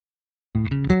Yeah,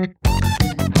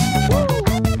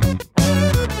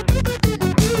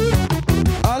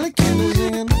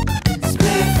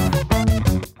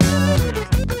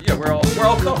 we're all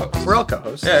co-hosts. We're all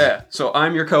co-hosts. Yeah. So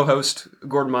I'm your co-host,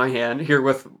 Gordon Myhan, here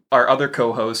with our other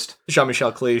co-host,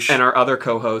 Jean-Michel Cliche. and our other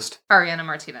co-host, Ariana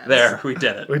Martinez. There, we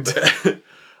did it. We did.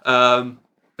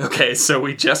 Okay, so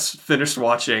we just finished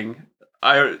watching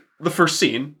the first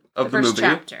scene of the first movie.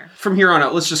 chapter. From here on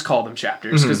out, let's just call them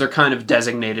chapters, because they're kind of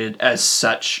designated as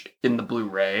such in the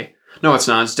Blu-ray. No, it's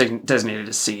not. It's designated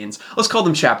as scenes. Let's call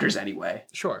them chapters anyway.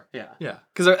 Sure. Yeah. Yeah.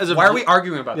 Because Why are we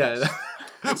arguing about this?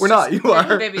 We're not. You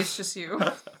are. Maybe it's just you.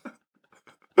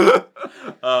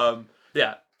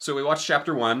 Yeah. So we watched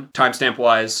chapter 1,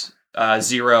 timestamp-wise,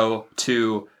 0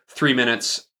 to 3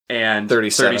 minutes and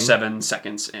 37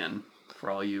 seconds in. For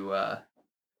all you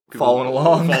Following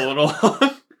along.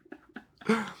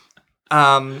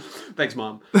 Thanks,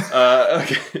 Mom.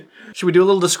 Okay. Should we do a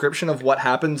little description of what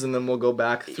happens and then we'll go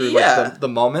back through like the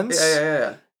moments?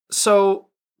 Yeah. So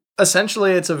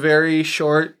essentially it's a very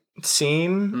short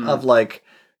scene of like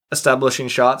establishing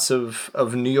shots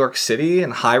of New York City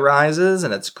and high rises,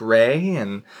 and it's gray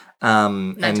and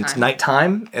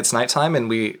nighttime. It's nighttime, and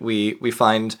we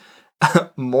find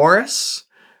Morris,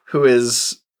 who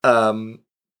is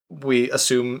we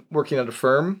assume working at a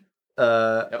firm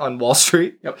on Wall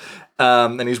Street. Yep.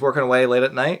 And he's working away late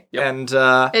at night. Yep. And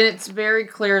it's very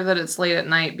clear that it's late at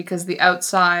night because the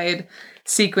outside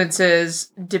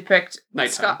sequences depict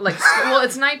nighttime.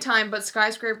 It's nighttime, but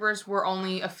skyscrapers were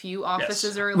only a few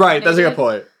offices are illuminated. Right, that's a good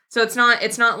point. So it's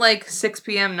not like 6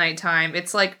 p.m. nighttime.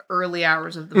 It's like early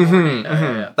hours of the morning.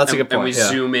 That's a good point. And we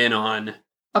zoom in on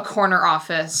a corner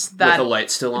office that with the light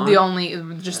still on. The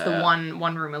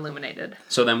one room illuminated.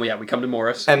 So then we come to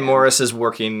Morris, and Morris is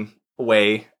working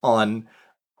away on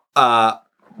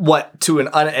what to an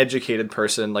uneducated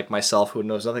person like myself who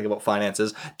knows nothing about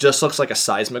finances just looks like a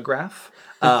seismograph.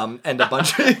 And a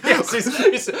bunch of... Yes,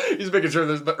 he's making sure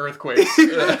there's the earthquakes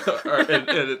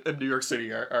in New York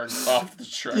City are off the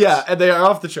charts. Yeah, and they are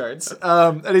off the charts.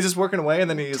 And he's just working away, and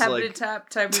then he's type. He's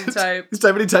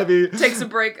typing. Takes a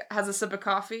break, has a sip of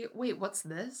coffee. Wait, what's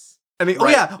this? And he,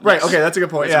 right. Okay, that's a good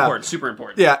point. That's important, super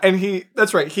important. Yeah, and he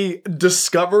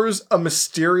discovers a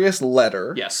mysterious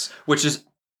letter. Yes, which is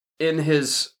in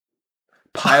his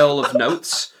pile of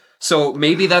notes. So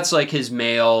maybe that's like his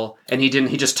mail, and he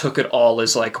just took it all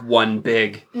as like one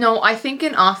big... No, I think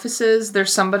in offices,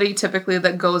 there's somebody typically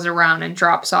that goes around and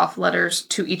drops off letters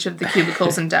to each of the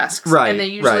cubicles and desks. Right, and they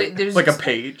usually there's like a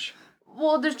page.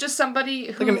 Well, there's just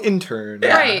somebody who... Like an intern.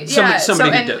 Yeah. Right, yeah.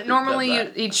 Somebody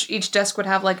normally each desk would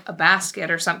have like a basket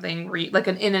or something, like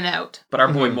an in and out. But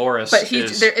our boy Morris But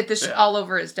all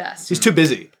over his desk. He's too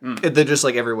busy. They're just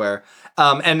like everywhere.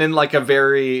 And in like a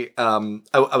very...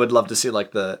 I would love to see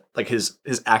like his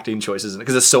acting choices,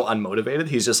 because it's so unmotivated.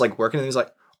 He's just like working and he's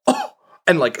like, oh!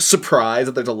 And like surprised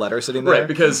that there's a letter sitting there. Right,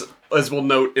 because as we'll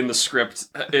note in the script,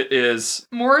 it is...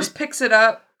 Morris picks it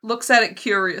up, looks at it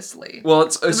curiously. Well,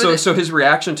 so his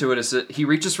reaction to it is that he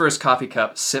reaches for his coffee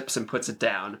cup, sips, and puts it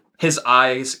down. His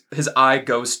eye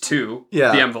goes to the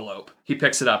envelope. He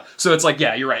picks it up. So it's like,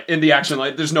 yeah, you're right. In the action,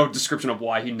 like, there's no description of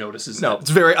why he notices. No,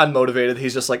 it's very unmotivated.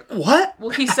 He's just like, what?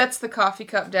 Well, he sets the coffee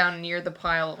cup down near the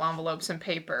pile of envelopes and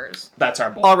papers. That's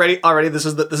our boy. Already, this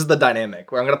is the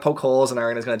dynamic where I'm gonna poke holes and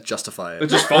Ariana's gonna justify it.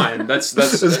 Which is fine. That's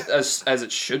as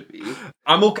it should be.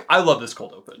 I'm okay. I love this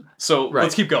cold open. So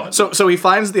let's keep going. So he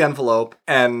finds the envelope,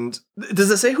 and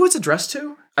does it say who it's addressed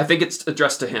to? I think it's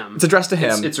addressed to him. It's addressed to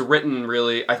him. It's written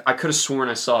really. I could have sworn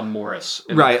I saw Morris.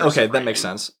 Right. Okay, that makes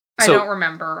sense. I don't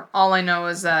remember. All I know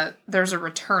is that there's a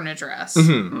return address.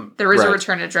 Mm-hmm. There is a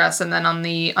return address, and then on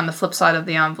the flip side of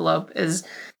the envelope is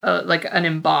like an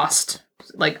embossed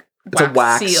like it's a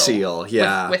wax seal.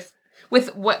 Yeah,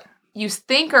 with what you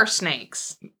think are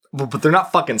snakes. But they're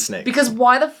not fucking snakes. Because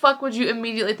why the fuck would you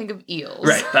immediately think of eels?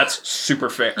 Right, that's super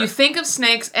fair. You think of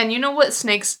snakes, and you know what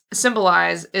snakes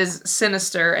symbolize is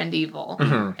sinister and evil.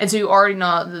 Mm-hmm. And so you already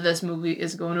know that this movie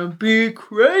is going to be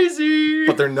crazy.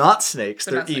 But they're not snakes,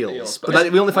 they're eels.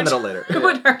 But we only find that out later. I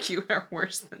would argue are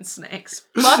worse than snakes.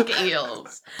 Fuck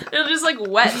eels. They're just like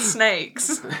wet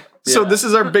snakes. So this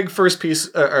is our big first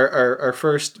piece, our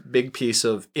first big piece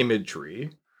of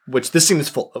imagery, which this scene is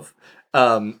full of.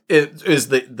 It is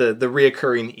the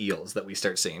reoccurring eels that we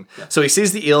start seeing. Yeah. So he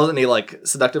sees the eels and he like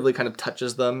seductively kind of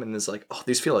touches them and is like, "Oh,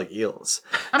 these feel like eels."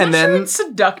 I'm not sure it's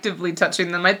seductively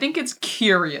touching them. I think it's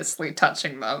curiously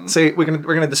touching them. See, we're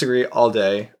gonna disagree all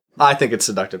day. I think it's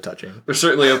seductive touching. There's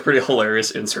certainly a pretty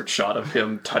hilarious insert shot of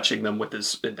him touching them with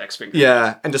his index finger.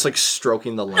 Yeah, and just like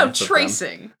stroking the length. No,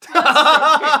 tracing. Of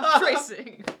them.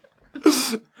 Tracing.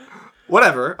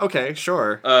 Whatever. Okay,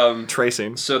 sure.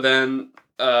 Tracing. So then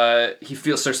he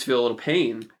starts to feel a little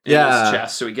pain in his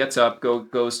chest. So he gets up,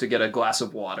 goes to get a glass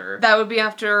of water. That would be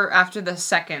after the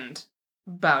second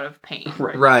bout of pain.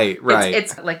 Right.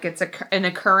 It's like it's an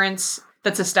occurrence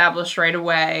that's established right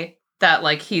away that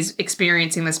like he's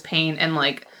experiencing this pain and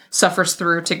like suffers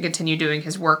through to continue doing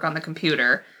his work on the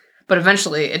computer. But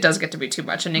eventually it does get to be too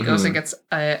much and he goes and gets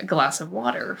a glass of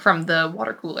water from the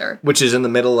water cooler. Which is in the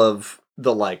middle of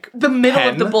the middle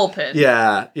of the bullpen.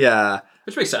 Yeah.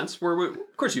 Which makes sense. Of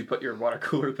course you put your water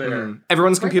cooler there.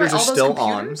 Everyone's computers are still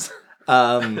on.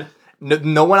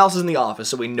 No one else is in the office,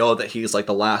 so we know that he's like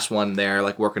the last one there,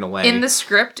 like working away. In the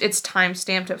script, it's time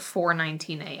stamped at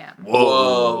 4:19 a.m.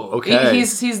 Whoa. Okay.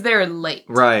 He's there late.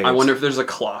 Right. I wonder if there's a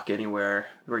clock anywhere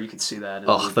where you could see that.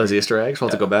 Those Easter eggs. We'll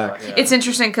have to go back. Yeah. It's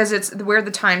interesting because it's where the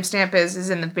timestamp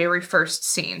is in the very first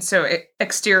scene. So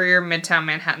exterior Midtown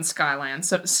Manhattan skyline.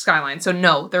 So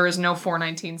no, there is no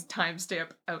 4:19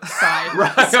 timestamp outside.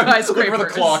 Right. Skyscraper. The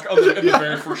clock in the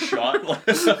very first shot.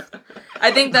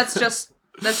 I think that's just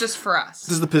for us.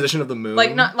 This is the position of the moon.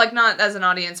 Not as an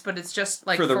audience, but it's just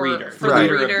like for the reader. For the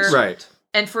reader. Right.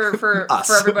 And for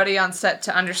everybody on set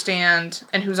to understand,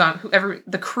 and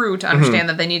the crew to understand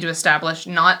that they need to establish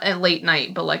not a late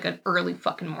night, but like an early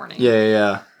fucking morning.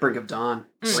 Yeah. Brink of dawn.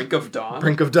 Brink of dawn.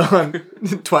 Brink of dawn.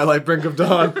 Twilight brink of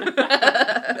dawn.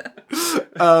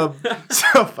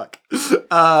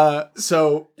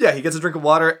 So he gets a drink of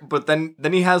water, but then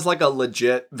he has like a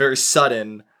legit, very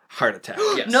sudden heart attack.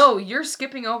 Yes. No, you're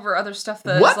skipping over other stuff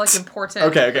that is like important.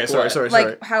 Okay, sorry.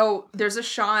 Like how there's a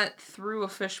shot through a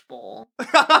fishbowl.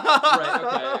 Right,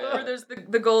 okay. Where there's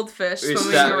the goldfish we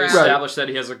swimming around. Established that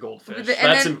he has a goldfish.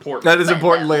 That's important. That is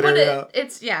important later,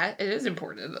 it is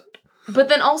important. But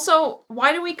then also,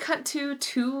 why do we cut to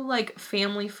two like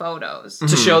family photos?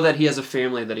 To show that he has a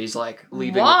family that he's like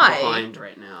leaving behind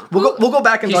right now. We'll go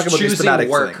back and talk about these thematic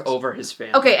work things. over his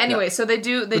family. Okay, anyway, so they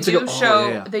do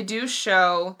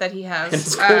show that he has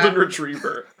his golden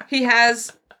retriever. He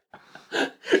has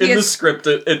the script,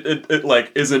 it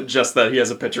like isn't just that he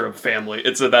has a picture of family.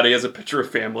 It's that he has a picture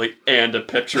of family and a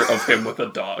picture of him with a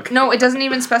dog. No, it doesn't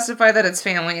even specify that it's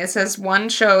family. It says one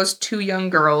shows two young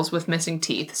girls with missing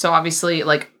teeth. So obviously,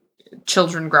 like,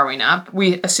 children growing up.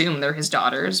 We assume they're his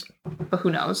daughters, but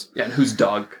who knows? Yeah, and whose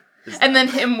dog is that? And then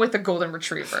him with a golden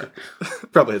retriever.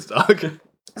 Probably his dog.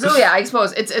 So yeah, I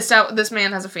suppose it's out. This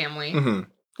man has a family,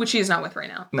 which he is not with right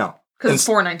now. No. Because it's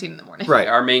 4:19 in the morning. Right,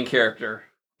 our main character.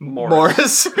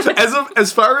 Morris.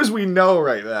 as far as we know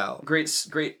right now. Great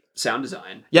sound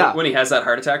design. Yeah. When he has that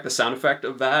heart attack, the sound effect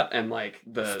of that and like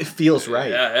it feels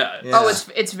right. Yeah. Oh,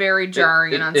 it's very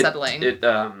jarring and unsettling. It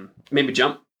made me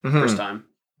jump first time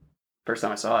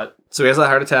I saw it. So he has that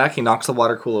heart attack, he knocks the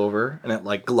water cooler over, and it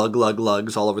like glug glug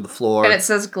glugs all over the floor. And it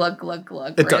says glug glug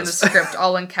glug in the script,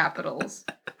 all in capitals.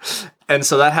 And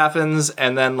so that happens,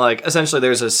 and then like essentially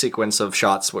there's a sequence of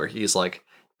shots where he's like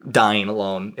dying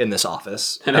alone in this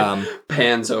office. And it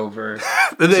pans over.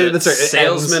 That's right.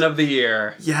 Salesman of the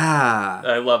year. Yeah.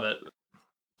 I love it.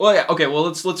 Well, yeah. Okay. Well,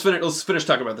 let's finish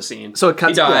talking about the scene. So it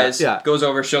cuts. He dies. Yeah. Goes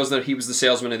over, shows that he was the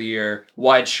salesman of the year.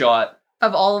 Wide shot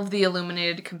of all of the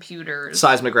illuminated computers.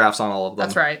 Seismographs on all of them.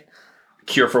 That's right.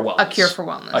 Cure for wellness. A cure for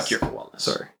wellness.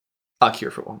 Sorry. A cure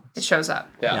for wellness. It shows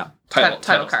up. Yeah. Title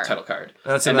card. Title card.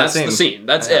 That's the scene.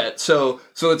 That's it. So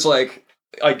it's like,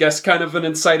 I guess kind of an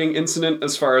inciting incident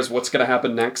as far as what's going to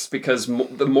happen next, because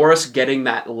the Morris getting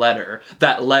that letter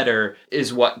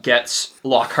is what gets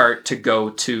Lockhart to go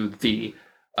to the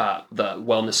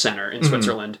wellness center in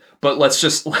Switzerland. But let's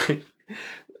just like,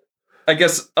 I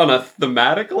guess on a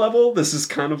thematic level, this is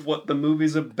kind of what the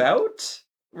movie's about,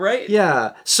 right?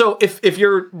 Yeah. So if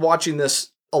you're watching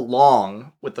this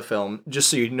along with the film, just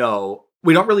so you know,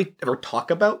 we don't really ever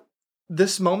talk about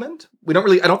this moment. I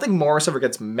don't think Morris ever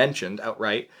gets mentioned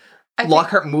outright.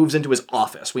 Lockhart moves into his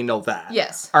office. We know that.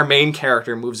 Yes. Our main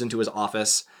character moves into his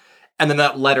office, and then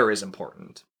that letter is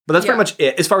important. But that's pretty much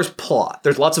it. As far as plot,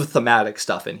 there's lots of thematic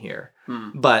stuff in here.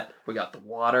 But we got the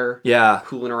water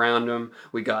cooling around him.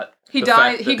 We got he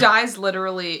dies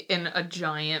literally in a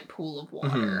giant pool of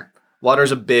water.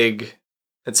 Water's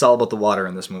it's all about the water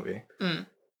in this movie. I'm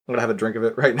going to have a drink of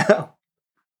it right now.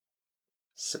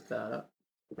 Sip that up.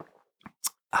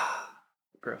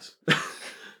 Gross.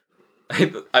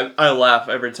 I laugh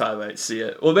every time I see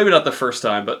it. Well, maybe not the first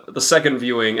time, but the second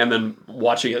viewing and then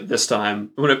watching it this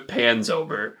time when it pans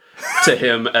over to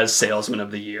him as salesman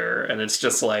of the year, and it's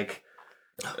just like,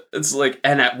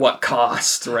 and at what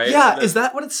cost, right? Yeah, is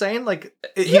that what it's saying? Like,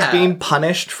 he's being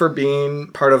punished for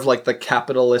being part of like the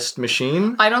capitalist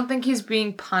machine? I don't think he's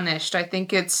being punished. I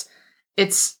think it's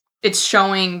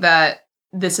showing that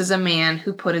this is a man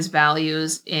who put his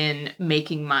values in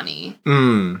making money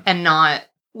and not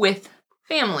with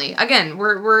family. Again,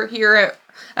 we're here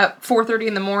at 4:30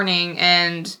 in the morning,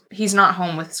 and he's not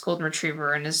home with his golden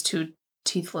retriever and his 2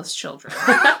 teethless children.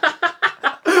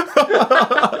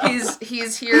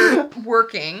 he's here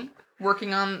working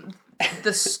on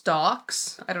the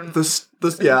stocks. I don't know.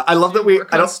 I love that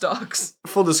I don't stocks.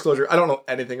 Full disclosure, I don't know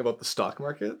anything about the stock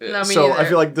market. No, so neither. I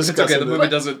feel like discussing okay, the movie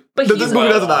doesn't. But the movie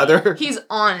doesn't either. He's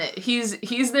on it.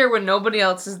 He's there when nobody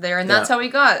else is there, and that's how he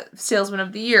got Salesman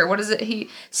of the Year. What is it?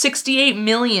 $68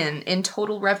 million in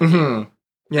total revenue. Mm-hmm.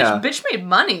 Yeah. Bitch made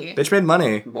money. Bitch made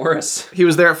money. Morris. He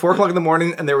was there at 4:00 in the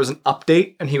morning, and there was an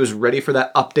update, and he was ready for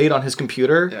that update on his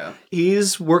computer. Yeah.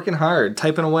 He's working hard,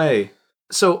 typing away.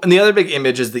 So, and the other big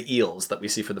image is the eels that we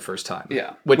see for the first time.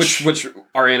 Yeah. Which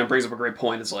Ariana brings up a great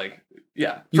point. Is like,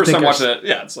 yeah. You First think time watching it,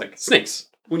 yeah, it's like snakes.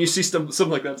 When you see something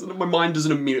like that, my mind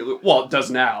doesn't immediately. Well, it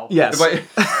does now. Yes.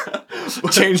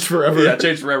 Changed forever. Yeah,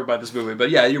 changed forever by this movie.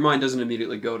 But yeah, your mind doesn't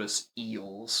immediately go to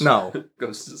eels. No. It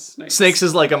goes to snakes. Snakes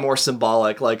is like a more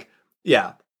symbolic, like,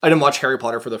 yeah. I didn't watch Harry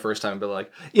Potter for the first time, but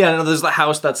like, yeah, no, there's the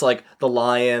house that's like the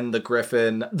lion, the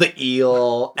griffin, the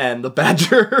eel, and the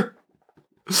badger.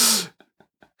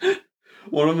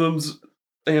 One of them's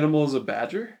animal is a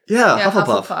badger? Yeah,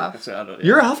 Hufflepuff.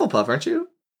 You're a Hufflepuff, aren't you?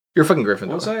 You're a fucking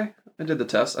Gryffindor. Was I? I did the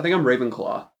test. I think I'm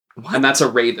Ravenclaw. What? And that's a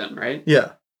raven, right?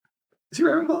 Yeah. Is he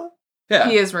Ravenclaw? Yeah.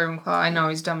 He is Ravenclaw. I know,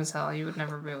 he's dumb as hell. You would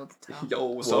never be able to tell.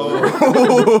 Yo,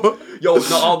 it's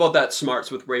not all about that smarts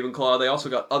with Ravenclaw. They also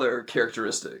got other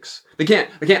characteristics. They can't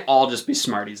all just be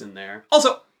smarties in there.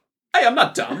 Also, hey, I'm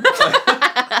not dumb.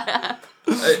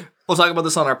 We'll talk about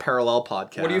this on our parallel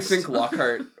podcast. What do you think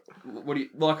Lockhart...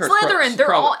 Lockhart's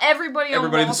Slytherin. Everybody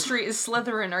on Wall Street is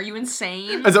Slytherin. Are you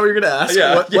insane? Is that what you're gonna ask?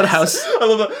 Yeah. What house? I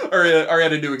love that.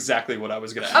 Ariana knew exactly what I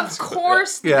was gonna ask. Of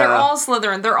course, they're all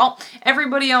Slytherin.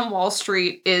 Everybody on Wall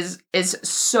Street is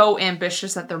so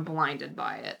ambitious that they're blinded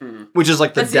by it. Which is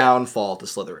like the downfall to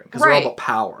Slytherin because they're all about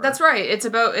power. That's right. It's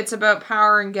about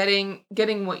power and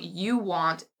getting what you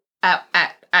want at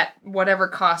whatever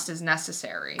cost is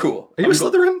necessary. Cool. Are you a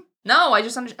Slytherin? No, I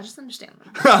just understand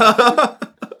them.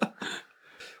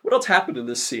 What else happened in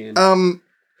this scene? The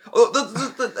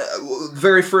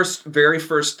very first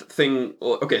thing.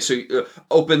 Okay, so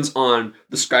opens on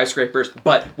the skyscrapers,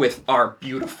 but with our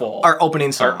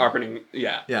opening song. Our opening,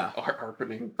 yeah. Our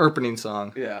opening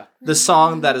song. Yeah. The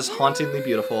song that is hauntingly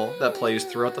beautiful that plays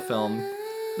throughout the film,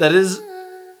 that is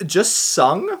just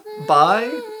sung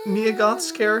by Mia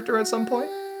Goth's character at some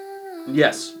point.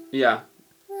 Yes. Yeah.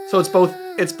 So it's both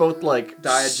like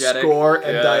diegetic score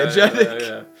and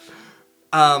diegetic.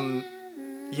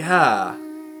 Yeah.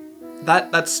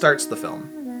 That starts the film,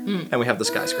 and we have the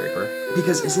skyscraper.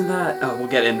 Because isn't that? Oh, we'll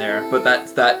get in there. But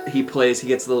that he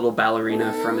gets the little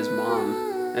ballerina from his mom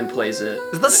and plays it.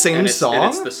 Is it the same song? And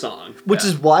it's the song. Which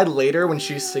is why later when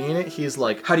she's singing it, he's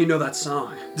like, "How do you know that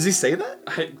song?" Does he say that?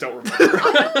 I don't remember.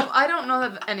 I don't know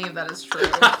that any of that is true.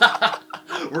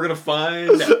 We're gonna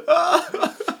find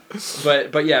out.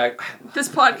 But yeah, this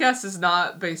podcast is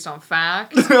not based on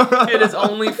fact. It is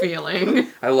only feeling.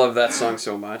 I love that song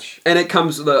so much, and it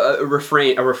comes a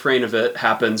refrain of it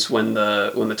happens when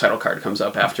the title card comes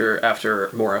up after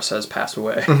Morris has passed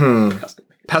away. Mm-hmm.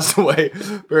 Passed away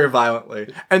very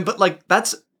violently, but like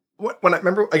that's when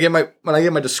I gave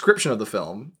my description of the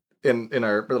film in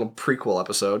our little prequel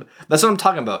episode. That's what I'm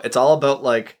talking about. It's all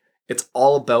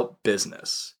about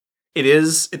business.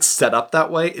 It's set up that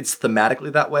way, it's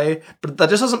thematically that way, but that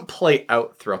just doesn't play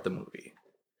out throughout the movie,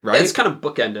 right? It's kind of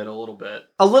bookended a little bit.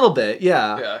 A little bit,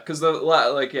 yeah. Yeah, because we'll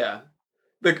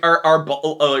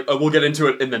get into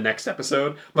it in the next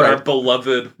episode, but our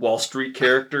beloved Wall Street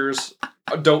characters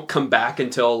don't come back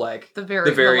until like the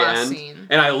very last end. Scene.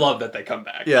 And I love that they come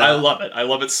back. Yeah. I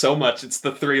love it so much. It's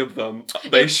the three of them.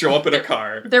 They show up in a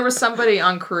car. There was somebody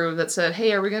on crew that said,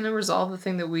 "Hey, are we going to resolve the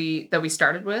thing that we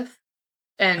started with?"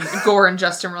 And Gore and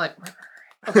Justin were like,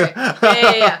 okay,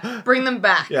 yeah. Bring them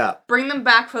back. Yeah. Bring them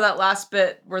back for that last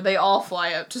bit where they all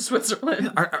fly out to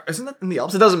Switzerland. Isn't that in the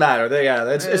Alps? It doesn't matter.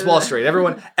 It's Wall Street.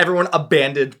 Everyone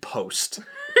abandoned post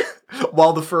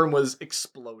while the firm was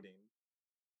exploding.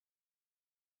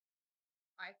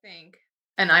 I think,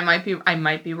 and I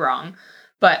might be wrong,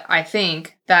 but I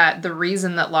think that the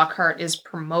reason that Lockhart is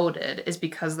promoted is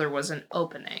because there was an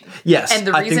opening. Yes, and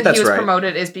the reason he was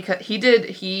promoted is because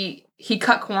he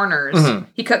cut corners. Mm-hmm.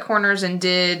 He cut corners and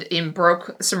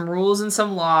broke some rules and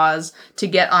some laws to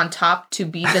get on top to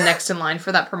be the next in line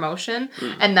for that promotion.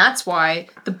 Mm. And that's why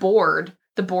the board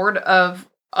of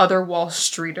other Wall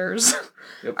Streeters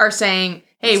are saying,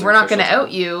 "Hey, we're not going to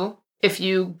out you. if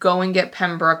you go and get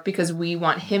Pembroke because we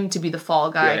want him to be the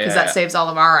fall guy because that saves all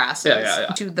of our asses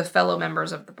to the fellow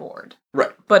members of the board.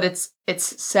 Right. But it's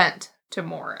sent to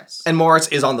Morris. And Morris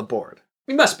is on the board.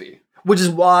 He must be. Which is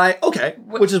why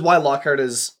Lockhart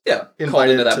is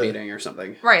invited into that meeting or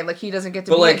something. Right, like he doesn't get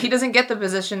to he doesn't get the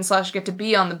position / get to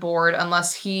be on the board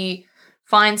unless he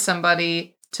finds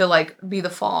somebody to like be the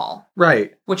fall.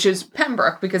 Right. Which is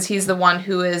Pembroke because he's the one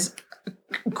who is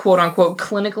quote unquote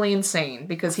clinically insane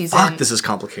because he's this is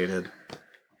complicated.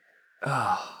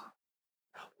 It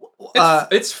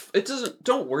doesn't,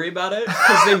 don't worry about it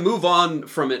because they move on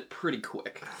from it pretty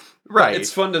quick. Right.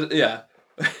 It's fun to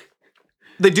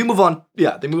They do move on.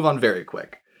 Yeah, they move on very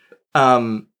quick.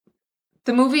 The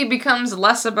movie becomes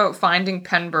less about finding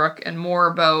Pembroke and more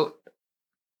about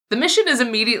the mission is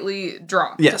immediately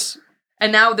dropped. Yes.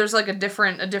 And now there's like a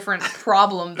different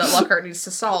problem that Lockhart needs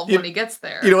to solve when he gets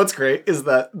there. You know what's great is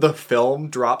that the film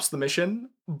drops the mission,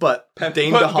 but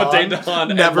Dane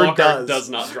DeHaan never does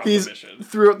not drop the mission.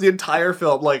 Throughout the entire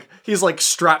film, like he's like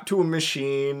strapped to a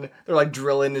machine. They're like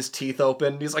drilling his teeth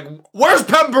open. He's like, "Where's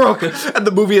Pembroke?" And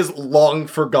the movie has long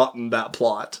forgotten that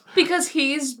plot because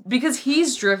he's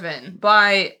driven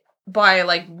by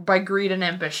greed and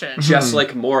ambition, just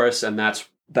like Morris, and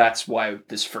that's why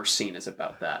this first scene is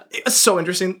about that. It's so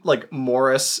interesting. Like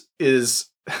Morris is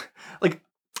like,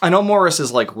 I know Morris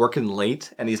is like working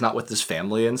late and he's not with his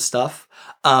family and stuff.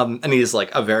 And he's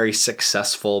like a very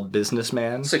successful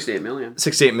businessman. 68 million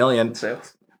in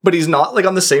sales. But he's not like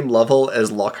on the same level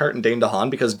as Lockhart and Dane DeHaan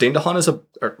because Dane DeHaan is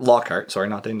Lockhart, sorry,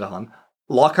 not Dane DeHaan.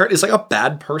 Lockhart is like a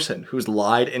bad person who's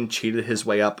lied and cheated his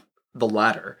way up the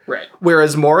ladder. Right.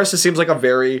 Whereas Morris seems like a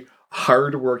very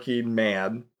hardworking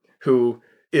man who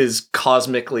is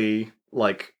cosmically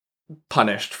like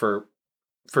punished for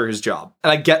his job.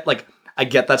 And I get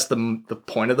that's the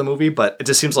point of the movie, but it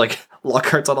just seems like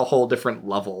Lockhart's on a whole different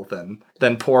level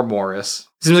than poor Morris.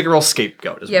 Seems like a real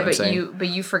scapegoat is what I'm saying. But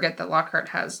you forget that Lockhart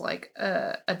has like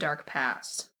a dark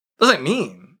past. What does that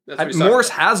mean? Morris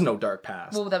has no dark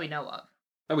past. Well, that we know of.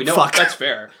 Oh, we know. Fuck. That's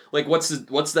fair. Like, what's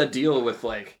that deal with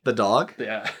like the dog?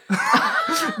 Yeah.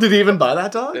 Did he even buy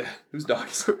that dog? Yeah. Whose dog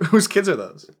is it? Whose kids are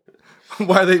those?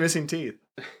 Why are they missing teeth?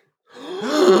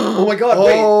 Oh my god,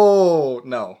 wait. Oh,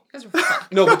 no.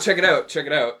 No, but check it out.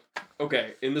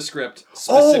 Okay, in the script,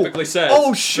 specifically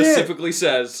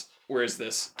says, where is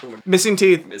this? Missing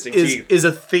teeth is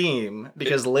a theme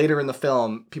because later in the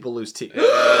film, people lose teeth.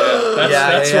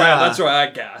 That's why I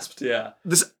gasped, yeah.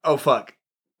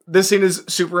 This scene is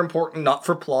super important, not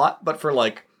for plot, but for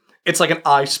like, it's like an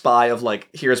I Spy of like,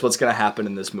 here's what's going to happen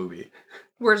in this movie.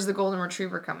 Where does the golden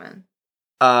retriever come in?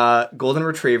 Golden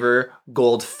retriever,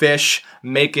 goldfish,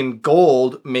 making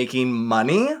gold, making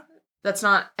money. That's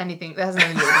not anything. That has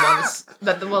nothing to do with wellness.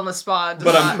 The wellness spa.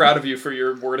 But I'm proud of you for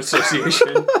your word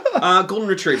association. Golden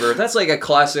retriever. That's like a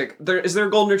classic. Is there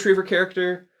a golden retriever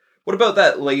character? What about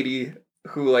that lady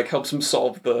who like helps him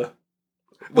solve the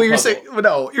well, you're saying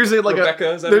like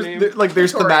Rebecca, is that her name?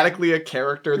 There's thematically a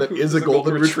character that is a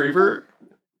golden retriever.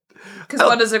 Because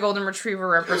what does a golden retriever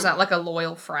represent? Like a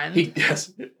loyal friend? He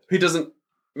doesn't.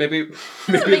 Maybe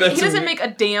he doesn't make a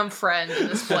damn friend in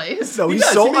this place. No, he's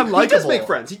so unlikable. He does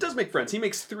make friends. He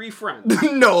makes 3 friends.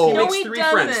 No. He makes 3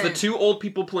 friends. The 2 old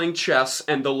people playing chess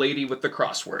and the lady with the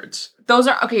crosswords. Those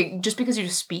are okay. Just because you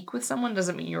speak with someone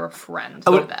doesn't mean you're a friend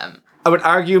with them. I would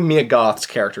argue Mia Goth's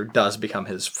character does become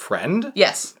his friend.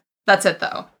 Yes, that's it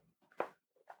though.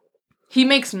 He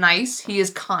makes nice. He is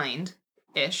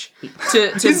kind-ish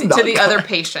to the other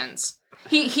patients.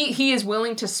 He is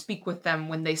willing to speak with them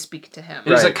when they speak to him.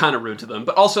 He's like kind of rude to them,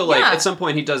 but also like at some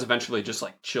point he does eventually just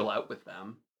like chill out with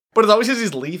them. But it's always because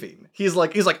he's leaving. He's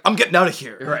like I'm getting out of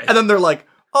here, right. And then they're like,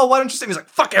 oh, why don't you stay? And he's like,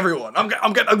 fuck everyone. I'm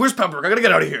getting. Where's Pembroke? I gotta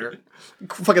get out of here.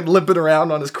 Fucking limping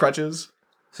around on his crutches.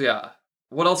 So yeah,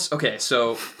 what else? Okay,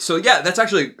 so yeah, that's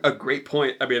actually a great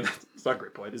point. I mean, it's not a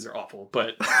great point. These are awful,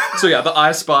 but so yeah, the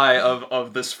I Spy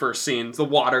of this first scene, the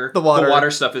water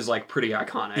stuff is like pretty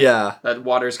iconic. Yeah, that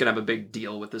water is gonna have a big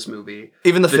deal with this movie.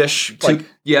 Even the fish,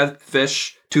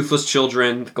 fish, toothless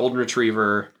children, golden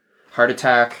retriever, heart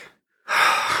attack.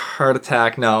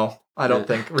 No, I don't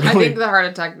think. Really. I think the heart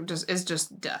attack is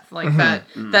just death, like that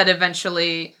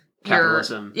eventually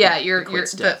capitalism. You're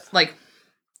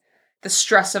the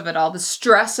stress of it all, the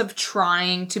stress of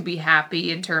trying to be happy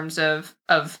in terms of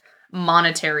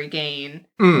monetary gain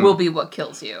will be what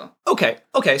kills you. Okay.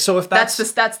 So if that's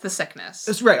the sickness.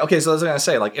 That's right. Okay, so I was gonna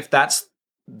say, like, if that's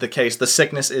the case, the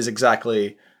sickness is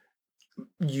exactly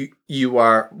we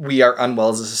are unwell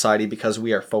as a society because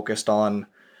we are focused on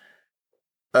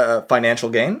financial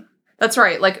gain. That's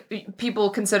right. Like people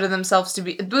consider themselves to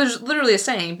be. There's literally a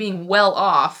saying: being well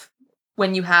off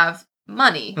when you have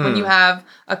money, when you have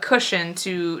a cushion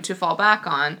to fall back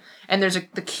on, and there's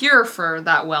the cure for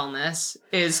that wellness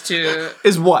is to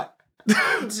is what?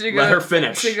 Let her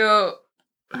finish. To go.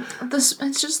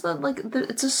 It's just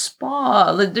it's a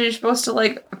spa. Like you're supposed to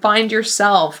like find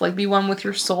yourself, like be one with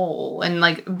your soul, and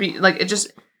like be like it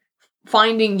just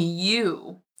finding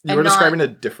you. You were describing a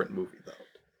different movie though.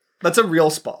 That's a real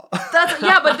spa. But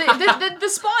the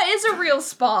spa is a real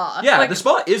spa. Yeah, the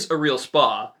spa is a real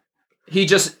spa. He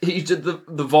did the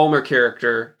Vollmer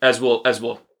character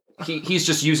he's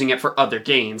just using it for other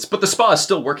gains, but the spa is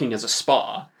still working as a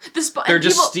spa. They're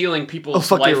just stealing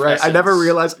people's life right. essence. I never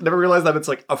realized that it's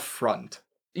like a front.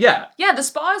 Yeah. Yeah, the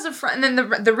spa is a front, and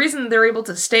then the reason they're able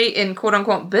to stay in quote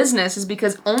unquote business is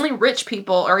because only rich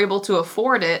people are able to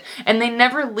afford it, and they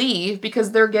never leave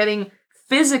because they're getting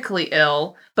physically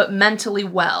ill but mentally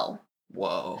well.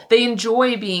 Whoa. They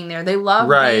enjoy being there. They love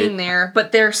being there,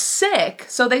 but they're sick,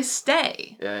 so they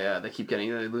stay. Yeah. They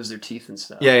lose their teeth and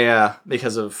stuff. Yeah,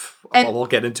 because of we'll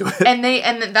get into it.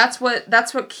 And that's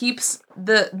what keeps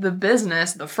the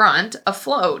business, the front,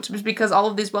 afloat, because all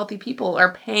of these wealthy people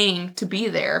are paying to be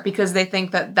there because they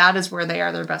think that is where they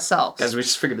are their best selves. Guys, we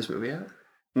just figured this movie out.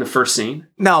 In the first scene?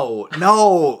 No.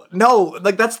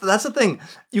 Like that's the thing.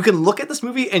 You can look at this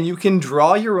movie and you can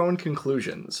draw your own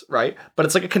conclusions, right? But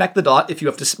it's like a connect the dot. If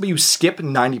you you skip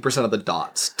 90% of the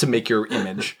dots to make your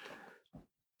image.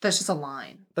 That's just a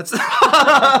line. That's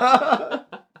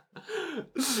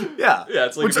yeah.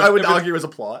 It's like which I would argue is a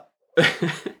plot.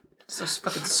 So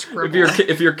fucking scribble.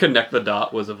 If your connect the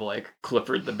dot was of like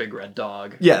Clifford the Big Red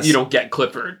Dog, yes, you don't get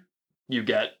Clifford. You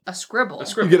get a scribble.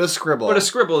 You get a scribble. But a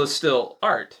scribble is still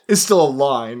art. It's still a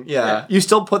line, yeah. You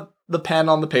still put the pen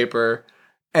on the paper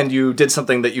and you did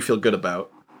something that you feel good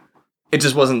about. It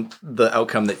just wasn't the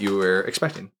outcome that you were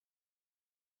expecting.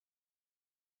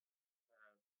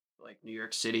 Like New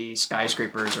York City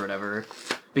skyscrapers or whatever.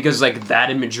 Because like that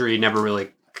imagery never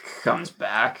really comes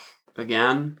back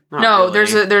again. Not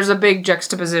really. There's a big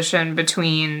juxtaposition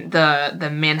between the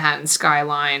Manhattan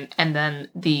skyline and then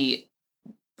the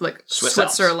like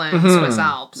Switzerland, Alps. Swiss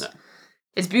Alps. Yeah.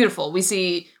 It's beautiful. We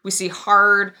see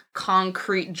hard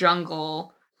concrete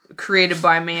jungle created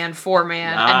by man for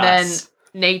man, and then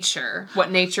nature,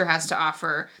 what nature has to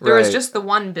offer. There was just the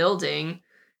one building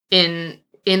in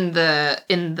the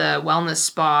wellness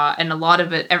spa, and a lot of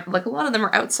them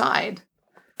are outside.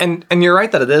 And you're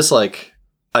right that it is like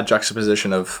a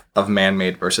juxtaposition of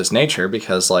man-made versus nature,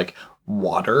 because like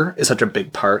water is such a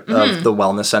big part of the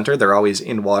wellness center. They're always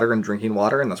in water and drinking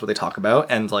water, and that's what they talk about.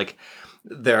 And like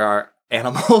there are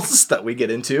animals that we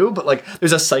get into, but like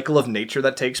there's a cycle of nature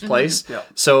that takes place. Yeah.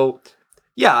 So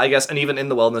yeah, I guess, and even in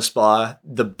the wellness spa,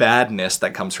 the badness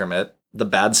that comes from it, the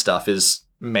bad stuff is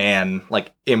man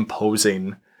like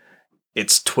imposing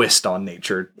its twist on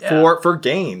nature for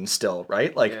gain still,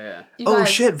 right? Like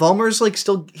shit, Vollmer's like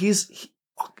still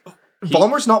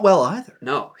Vollmer's not well either.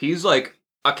 No, he's like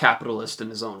a capitalist in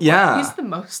his own way. Yeah. He's the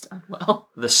most unwell.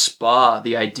 The spa,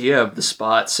 the idea of the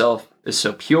spa itself is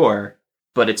so pure,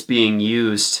 but it's being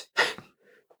used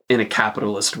in a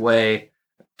capitalist way,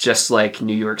 just like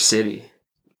New York City.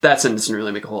 That sentence didn't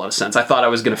really make a whole lot of sense. I thought I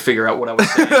was going to figure out what I was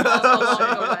saying.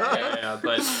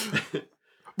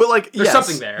 But like, there's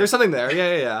something there. There's something there.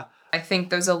 Yeah. I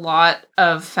think there's a lot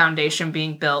of foundation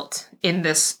being built in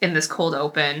this cold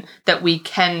open that we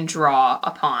can draw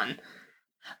upon.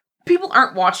 People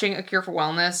aren't watching A Cure for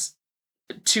Wellness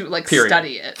to like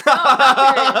study it. No,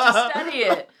 not period, to study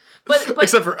it. But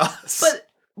except for us. But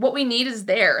what we need is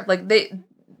there. Like the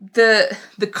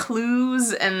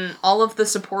clues and all of the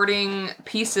supporting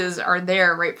pieces are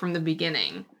there right from the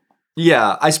beginning.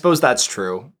 Yeah, I suppose that's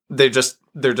true. They're just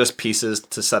pieces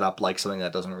to set up like something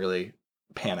that doesn't really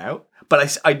pan out.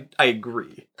 But I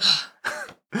agree.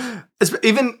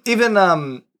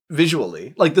 even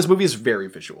visually, like this movie is very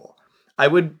visual. I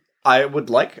would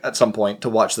like at some point to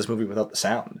watch this movie without the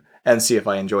sound and see if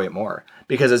I enjoy it more,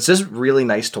 because it's just really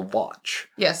nice to watch.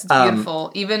 Yes, it's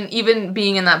beautiful. Even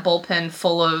being in that bullpen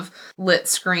full of lit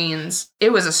screens,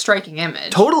 it was a striking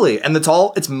image. Totally. And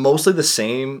it's mostly the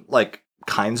same like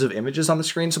kinds of images on the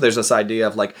screen. So there's this idea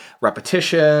of like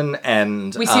repetition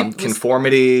and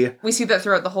conformity. We see that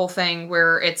throughout the whole thing,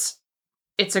 where it's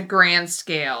a grand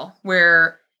scale,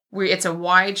 where it's a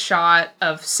wide shot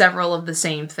of several of the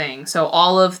same thing. So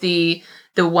all of the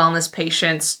wellness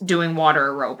patients doing water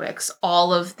aerobics,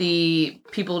 all of the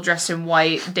people dressed in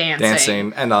white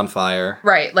dancing and on fire.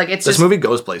 Right, like this movie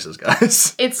goes places,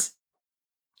 guys. It's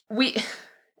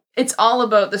all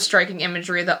about the striking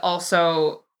imagery that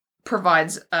also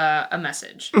provides a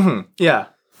message. Mm-hmm. Yeah.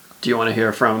 Do you want to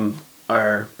hear from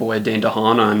our boy Dane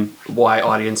DeHaan on why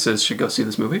audiences should go see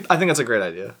this movie? I think that's a great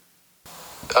idea.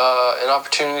 an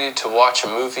opportunity to watch a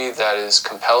movie that is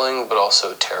compelling but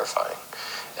also terrifying.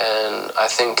 And I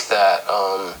think that,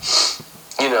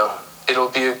 it'll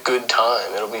be a good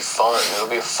time. It'll be fun. It'll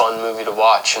be a fun movie to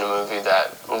watch, and a movie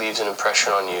that leaves an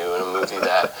impression on you, and a movie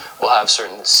that will have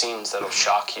certain scenes that'll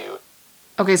shock you.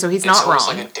 Okay, so he's not wrong. It's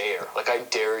almost like a dare. Like, I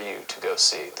dare you to go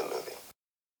see the movie.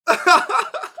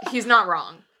 He's not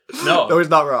wrong. No, he's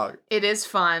not wrong. It is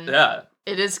fun. Yeah.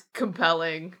 It is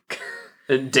compelling.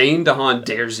 And Dane DeHaan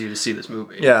dares you to see this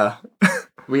movie. Yeah.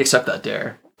 We accept that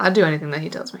dare. I'll do anything that he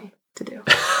tells me to do.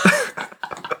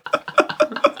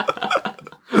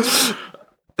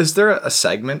 Is there a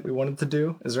segment we wanted to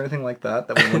do? Is there anything like that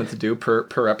we wanted to do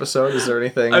per episode? Is there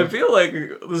anything? I feel like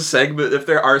the segment, if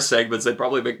there are segments, they'd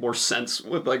probably make more sense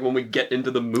with like when we get into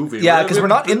the movie. Yeah, because we're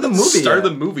not in the movie Start yet.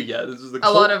 The movie yet. This is the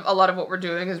a lot of what we're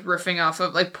doing is riffing off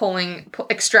of like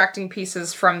extracting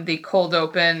pieces from the cold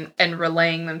open and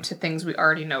relaying them to things we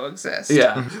already know exist.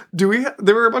 Yeah. There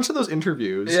were a bunch of those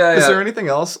interviews. Yeah. Is there anything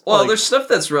else? Well, there's stuff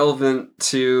that's relevant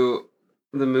to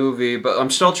the movie, but I'm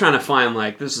still trying to find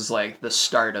like this is like the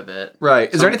start of it.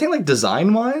 Right. Is there anything like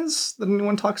design wise that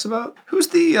anyone talks about? Who's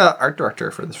the art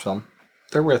director for this film?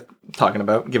 They're worth talking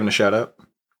about, giving a shout out.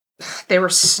 They were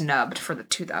snubbed for the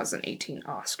 2018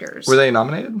 Oscars. Were they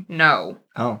nominated? No.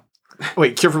 Oh.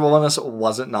 Wait, Cure for Wellness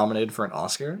wasn't nominated for an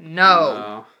Oscar?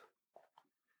 No.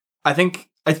 I think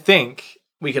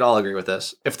we could all agree with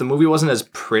this. If the movie wasn't as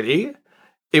pretty,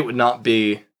 it would not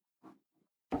be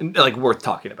like worth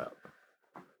talking about.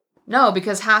 No,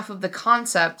 because half of the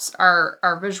concepts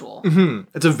are visual. Mm-hmm.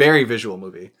 It's a very visual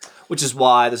movie, which is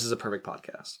why this is a perfect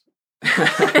podcast.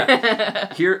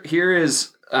 Here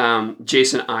is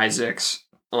Jason Isaacs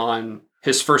on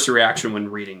his first reaction when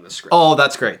reading the script. Oh,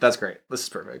 that's great. This is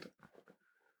perfect.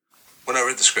 When I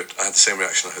read the script, I had the same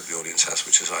reaction I hope the audience has,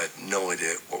 which is I had no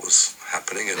idea what was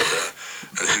happening and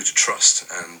who to trust,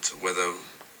 and whether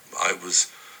I was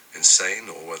insane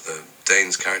or whether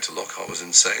Dane's character Lockhart was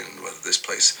insane, and whether this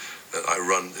place that I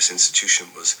run, this institution,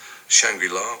 was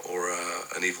Shangri-La or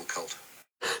an evil cult.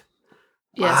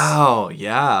 Yes. Wow,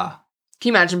 yeah. Can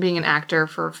you imagine being an actor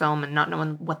for a film and not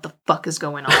knowing what the fuck is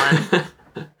going on?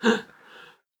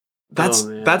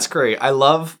 That's great. I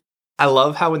love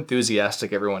how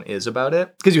enthusiastic everyone is about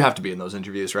it, because you have to be in those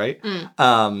interviews, right?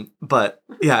 But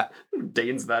yeah,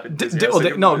 Dane's that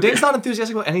enthusiastic. Dane's not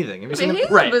enthusiastic about anything. He's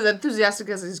as enthusiastic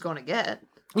as he's going to get.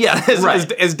 Yeah,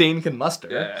 as Dane can muster.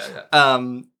 Yeah.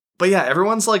 But yeah,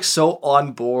 everyone's like so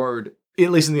on board, at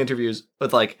least in the interviews,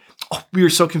 with like, oh, we were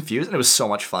so confused and it was so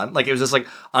much fun. Like it was this like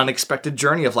unexpected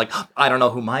journey of like, I don't know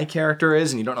who my character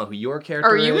is and you don't know who your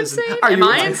character is. Are you insane? Am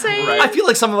I insane? Right. I feel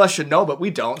like some of us should know, but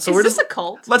we don't. So is this a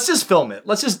cult? Let's just film it.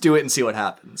 Let's just do it and see what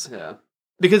happens. Yeah.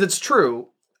 Because it's true.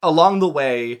 Along the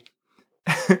way,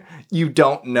 you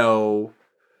don't know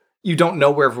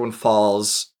where everyone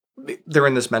falls. They're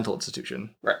in this mental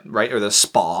institution, right? Or the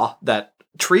spa that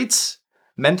treats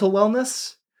mental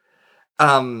wellness.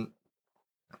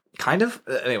 Kind of.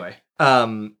 Anyway.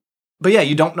 But yeah,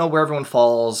 you don't know where everyone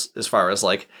falls as far as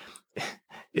like,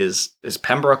 is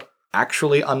Pembroke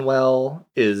actually unwell?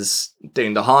 Is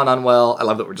Dane DeHaan unwell? I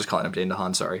love that we're just calling him Dane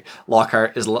DeHaan, sorry.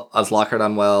 Lockhart, is Lockhart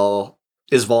unwell?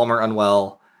 Is Vollmer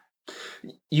unwell?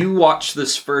 You watch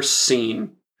this first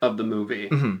scene of the movie,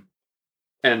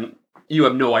 and you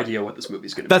have no idea what this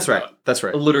movie's going to be. That's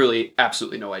right. Literally,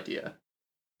 absolutely no idea,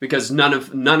 because none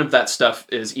of that stuff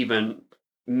is even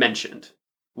mentioned.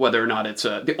 Whether or not it's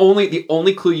the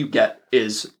only clue you get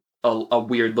is a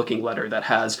weird looking letter that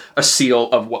has a seal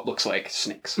of what looks like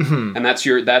snakes, and that's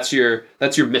your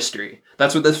mystery.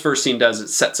 That's what this first scene does. It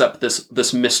sets up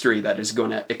this mystery that is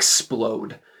going to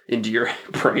explode into your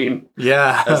brain.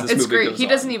 Yeah, it's great. He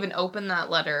doesn't even open that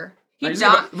letter. He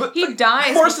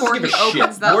dies Morris before he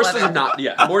opens that Morris letter. does not.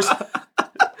 Yeah,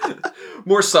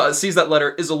 Morris sees that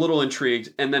letter, is a little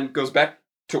intrigued, and then goes back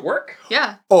to work.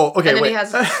 Yeah. Oh, okay. And then wait.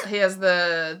 he has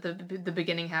the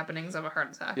beginning happenings of a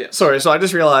heart attack. Yeah. Sorry. So I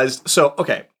just realized. So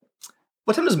okay,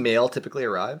 what time does mail typically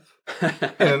arrive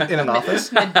in an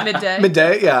office? Midday.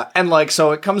 Midday. Yeah. And like,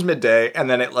 so it comes midday, and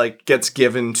then it like gets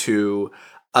given to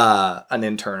an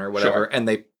intern or whatever, and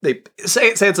they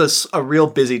say it's a real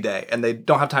busy day, and they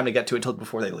don't have time to get to it until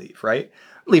before they leave. Right.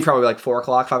 Leave probably like 4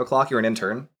 o'clock, 5 o'clock. You're an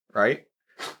intern, right?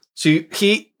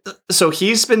 So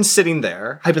he's been sitting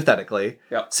there, hypothetically,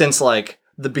 since like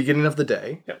the beginning of the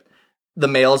day. Yep. The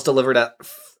mail is delivered at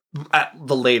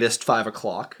the latest 5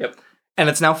 o'clock. Yep. And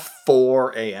it's now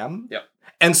 4 a.m. Yep.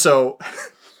 And so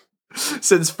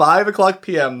since 5 o'clock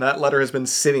p.m., that letter has been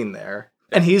sitting there,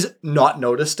 and he's not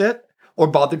noticed it or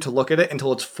bothered to look at it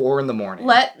until it's 4 in the morning.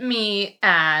 Let me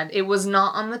add, it was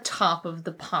not on the top of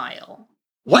the pile.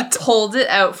 What? He pulled it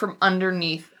out from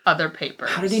underneath other papers.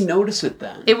 How did he notice it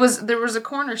then? There was a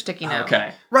corner sticking out.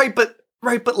 Okay. Right,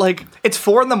 but like it's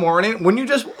 4 a.m. Wouldn't you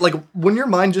just wouldn't your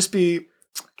mind just be?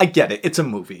 I get it. It's a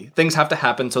movie. Things have to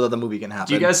happen so that the movie can happen.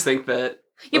 Do you guys think that?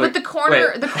 Yeah, but the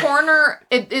corner,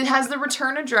 it has the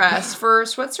return address for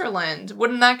Switzerland.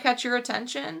 Wouldn't that catch your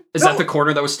attention? Is that the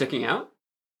corner that was sticking out?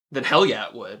 Then hell yeah,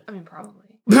 it would. I mean, probably.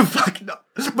 Fuck no.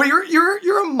 But you're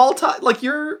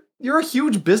a you're a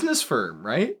huge business firm,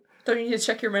 right? Don't you need to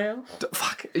check your mail?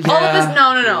 Fuck. Yeah. All of this,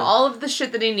 no. All of the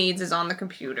shit that he needs is on the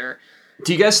computer.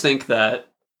 Do you guys think that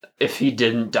if he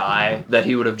didn't die, that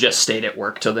he would have just stayed at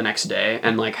work till the next day?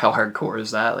 And like, how hardcore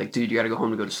is that? Like, dude, you got to go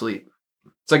home to go to sleep.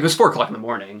 It's like it was 4 o'clock in the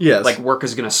morning. Yes. Like work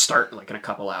is gonna start like in a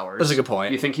couple hours. That's a good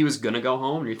point. You think he was gonna go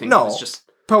home, or you think No. it was just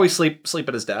Probably sleep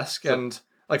at his desk and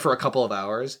like for a couple of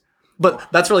hours. But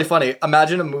that's really funny.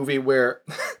 Imagine a movie where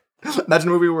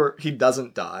he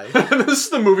doesn't die. this is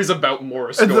the movie's about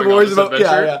Morris going The on movie's this about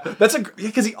adventure. yeah. That's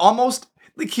because he almost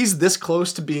he's this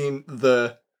close to being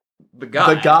the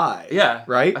guy. The guy. Yeah.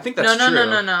 Right? I think that's No.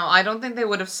 true. No. I don't think they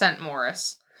would have sent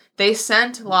Morris. They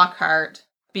sent Lockhart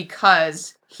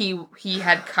because he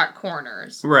had cut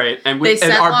corners. Right. And They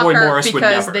sent our boy Lockhart Morris would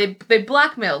because never. they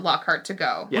blackmailed Lockhart to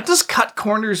go. Yeah. What does cut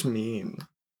corners mean?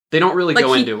 They don't really Like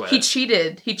go he, into it. he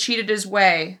cheated his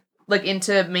way like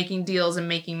into making deals and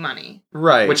making money.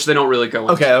 Right. Which they don't really go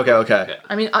into. Okay. Yeah.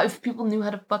 I mean, if people knew how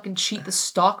to fucking cheat the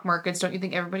stock markets, don't you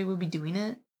think everybody would be doing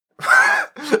it?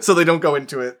 So they don't go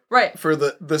into it Right. for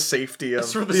the safety of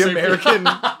It's for the safety. American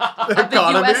The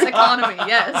economy. U.S. economy,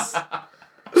 yes.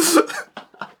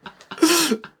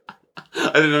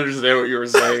 I didn't understand what you were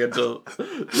saying until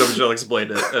Michelle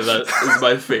explained it, and that is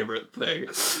my favorite thing.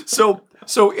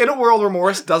 So in a world where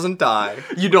Morris doesn't die,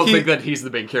 You don't think that he's the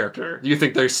main character? You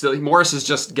think there's still Morris is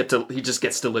just gets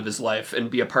to live his life and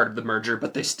be a part of the merger,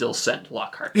 but they still send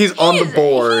Lockhart. he's on the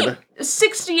board.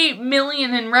 68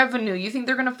 million in revenue. You think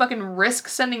they're gonna fucking risk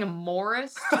sending a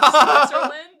Morris to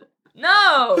Switzerland?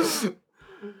 No.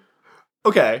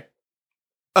 Okay.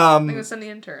 They're gonna send the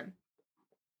intern.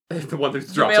 The one that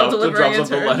mail drops delivering off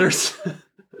the intern. letters. Do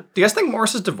you guys think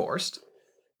Morris is divorced?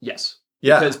 Yes.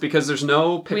 Yeah. Because there's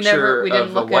no picture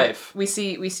of a wife. We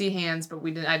see hands, but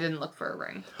I didn't look for a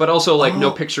ring. But also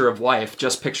no picture of wife,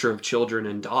 just picture of children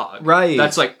and dog. Right.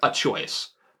 That's like a choice.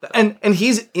 And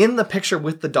he's in the picture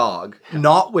with the dog,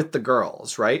 not with the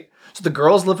girls, right? So the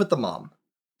girls live with the mom.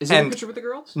 Is he in a And- picture with the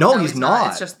girls? No, he's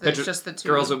not. It's just the two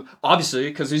Girls, obviously,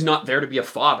 because he's not there to be a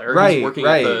father. Right,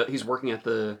 He's working at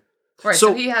the. Right,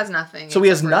 so he has nothing. So he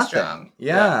has except for his nothing. job.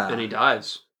 Yeah. And he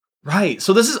dies. Right.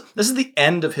 So this is the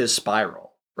end of his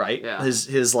spiral, right? Yeah.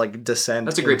 His like descent.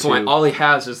 That's a great point. All he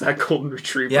has is that golden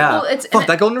retriever. Yeah. Well, Fuck,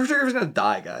 that golden retriever is gonna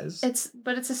die, guys. It's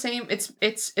the same. It's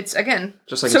again.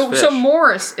 Just like so his fish. so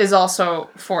Morris is also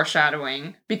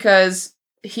foreshadowing because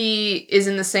he is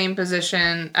in the same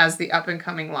position as the up and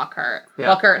coming Lockhart. Yeah.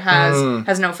 Lockhart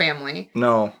has no family.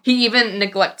 No. He even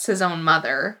neglects his own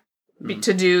mother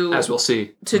to do As we'll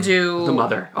see. to do The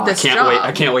mother. Oh, this I can't job. wait.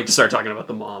 I can't wait to start talking about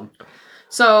the mom.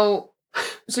 So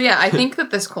yeah, I think that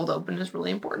this cold open is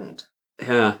really important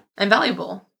Yeah. and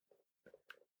valuable.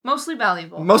 Mostly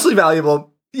valuable. Mostly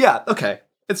valuable. Yeah. Okay.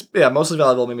 It's mostly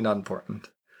valuable. Maybe not important.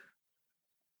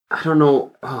 I don't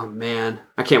know. Oh man,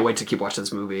 I can't wait to keep watching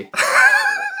this movie.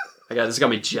 This got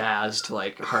me jazzed,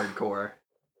 like hardcore.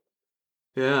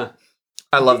 Yeah.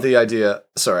 I love the idea.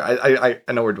 Sorry,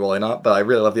 I know we're dwelling on it, but I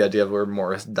really love the idea of where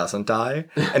Morris doesn't die,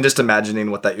 and just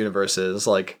imagining what that universe is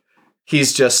like.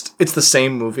 It's the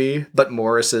same movie, but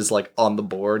Morris is like on the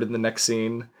board in the next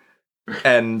scene,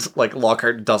 and like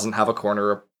Lockhart doesn't have a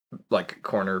corner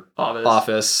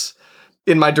office.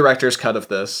 In my director's cut of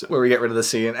this, where we get rid of the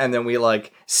scene, and then we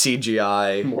like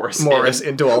CGI Morris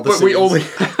into all the scenes. But we only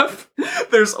have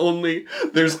there's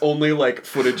only like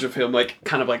footage of him like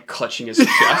kind of like clutching his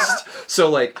chest. So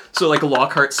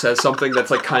Lockhart says something that's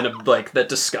like kind of like that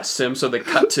disgusts him. So they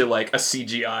cut to like a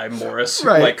CGI Morris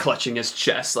like clutching his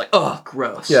chest, like oh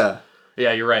gross. Yeah,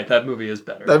 you're right. That movie is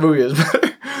better. That movie is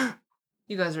better.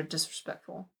 You guys are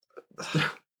disrespectful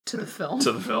to the film.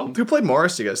 To the film. Who played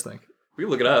Morris? Do you guys think? We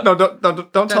can look it up. No,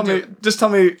 don't tell me. Just tell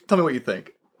me what you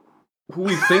think. Who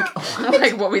we think?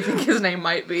 Like what we think his name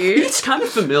might be. It's kind of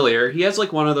familiar. He has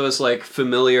like one of those like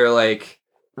familiar like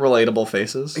relatable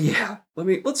faces. Yeah.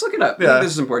 Let's look it up. Yeah.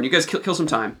 This is important. You guys kill some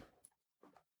time.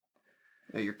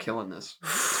 Yeah, you're killing this.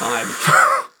 Time.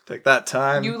 Take that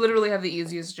time. You literally have the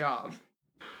easiest job.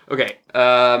 Okay.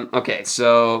 Okay,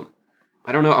 so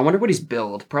I don't know. I wonder what he's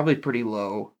billed. Probably pretty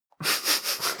low.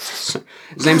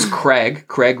 His name's Craig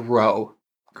Rowe.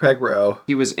 Craig Rowe.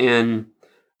 He was in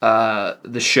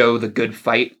the show The Good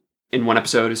Fight. In one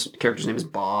episode, his character's name is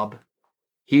Bob.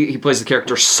 he plays the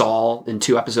character Saul in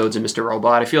 2 episodes in Mr.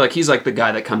 Robot. I feel like he's like the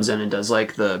guy that comes in and does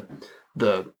like the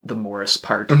Morris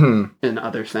part in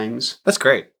other things. That's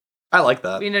great. I like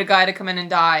that. We need a guy to come in and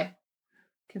die.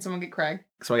 Can someone get Craig?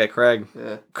 Someone get Craig.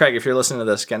 Yeah. Craig, if you're listening to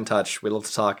this, get in touch. We'd love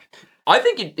to talk. I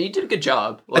think he did a good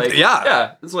job. Like,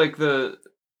 yeah.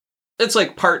 It's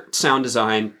like part sound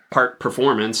design, part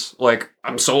performance. Like,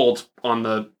 I'm sold on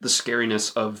the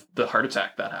scariness of the heart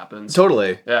attack that happens.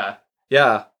 Totally. Yeah.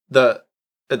 Yeah.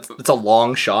 It's a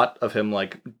long shot of him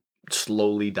like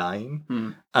slowly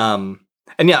dying. And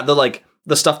yeah,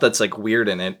 the stuff that's like weird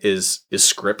in it is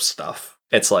script stuff.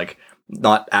 It's like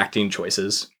not acting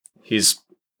choices. He's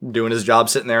doing his job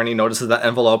sitting there and he notices that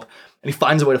envelope and he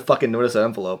finds a way to fucking notice that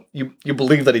envelope. You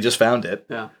believe that he just found it.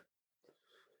 Yeah.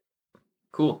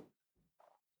 Cool.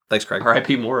 Thanks, Craig.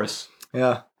 R.I.P. Morris.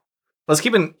 Yeah. Let's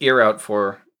keep an ear out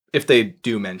for if they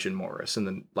do mention Morris in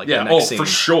the the next scene. For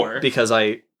sure. Because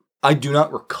I do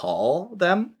not recall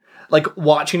them. Like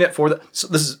watching it for this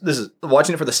is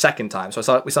watching it for the second time.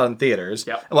 So we saw it in theaters.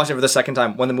 Yep. And watching it for the second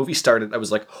time. When the movie started, I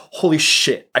was like, holy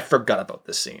shit, I forgot about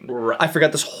this scene. Right. I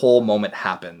forgot this whole moment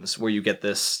happens where you get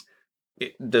this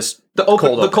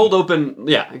cold open.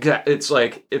 Yeah, exactly. It's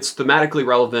like it's thematically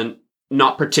relevant,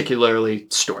 not particularly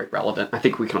story relevant. I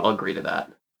think we can all agree to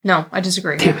that. No, I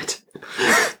disagree. Damn it.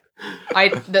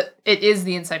 It is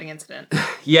the inciting incident.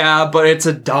 Yeah, but it's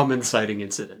a dumb inciting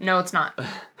incident. No, it's not.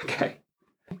 Okay.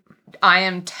 I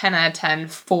am 10 out of 10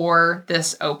 for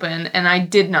this open, and I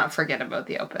did not forget about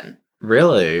the open.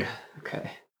 Really?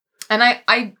 Okay. And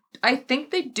I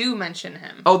think they do mention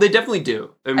him. Oh, they definitely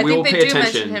do. And I we will think pay they do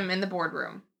attention. mention him in the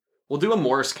boardroom. We'll do a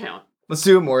Morris count. Let's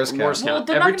do a Morris count. Well,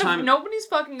 they're Every not gonna, time. nobody's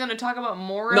fucking gonna talk about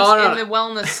Morris No. in the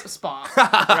wellness spa.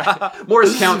 Right.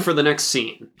 Morris count for the next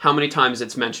scene. How many times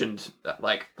it's mentioned,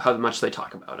 like how much they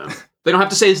talk about him. They don't have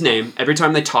to say his name. Every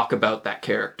time they talk about that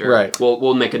character, right.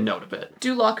 We'll make a note of it.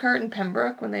 Do Lockhart and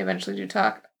Pembroke, when they eventually do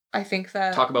talk, I think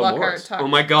that talk about Lockhart Morris. Oh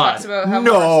my god. Talks about how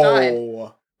Morris died.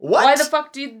 What? Why the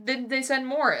fuck did they send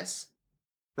Morris?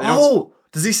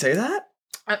 Does he say that?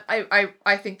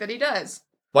 I think that he does.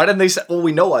 Why didn't they say? Well,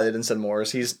 we know why they didn't send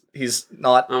Morris. He's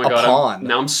not a pawn.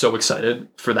 Now I'm so excited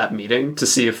for that meeting to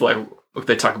see if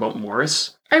they talk about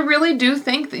Morris. I really do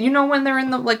think that when they're in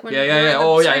the when yeah.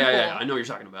 Oh yeah. I know what you're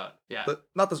talking about. Yeah.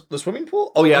 Not the swimming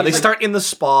pool? Oh yeah, they start in the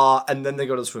spa and then they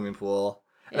go to the swimming pool.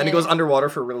 And then he goes underwater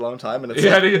for a really long time and it's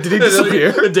did he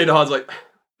disappear? And Dana Hahn's like,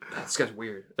 this guy's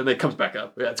weird. And then comes back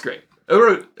up. Yeah, it's great.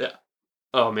 Yeah.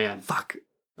 Oh man. Fuck.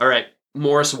 All right.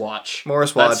 Morris Watch.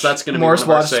 That's going to be Morris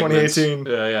one of our Watch segments.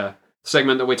 2018. Yeah.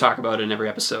 Segment that we talk about in every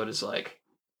episode is like,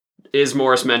 is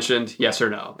Morris mentioned? Yes or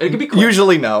no? It could be quick.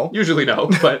 Usually no,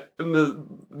 but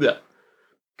yeah.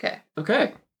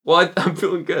 Okay. Well, I'm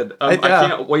feeling good. I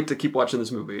can't wait to keep watching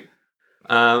this movie.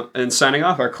 And signing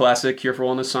off, our classic Cure for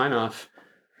Wellness sign off.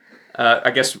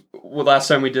 I guess last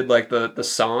time we did like the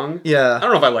song. Yeah. I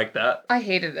don't know if I like that. I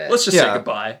hated it. Let's just say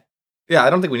goodbye. Yeah, I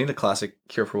don't think we need a classic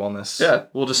Cure for Wellness. Yeah,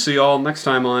 we'll just see you all next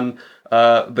time on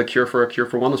the Cure for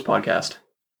Wellness podcast.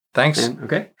 Thanks.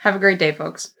 Okay. Have a great day,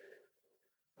 folks.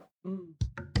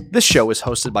 This show is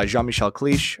hosted by Jean-Michel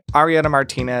Cliche, Ariana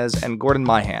Martinez, and Gordon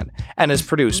Myhan, and is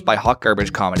produced by Hot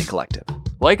Garbage Comedy Collective.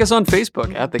 Like us on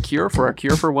Facebook at The Cure for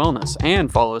Wellness,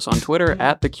 and follow us on Twitter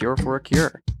at The Cure for a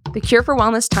Cure. The Cure for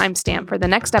Wellness timestamp for the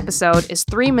next episode is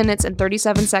 3 minutes and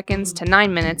 37 seconds to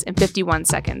 9 minutes and 51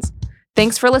 seconds.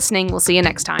 Thanks for listening. We'll see you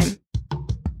next time.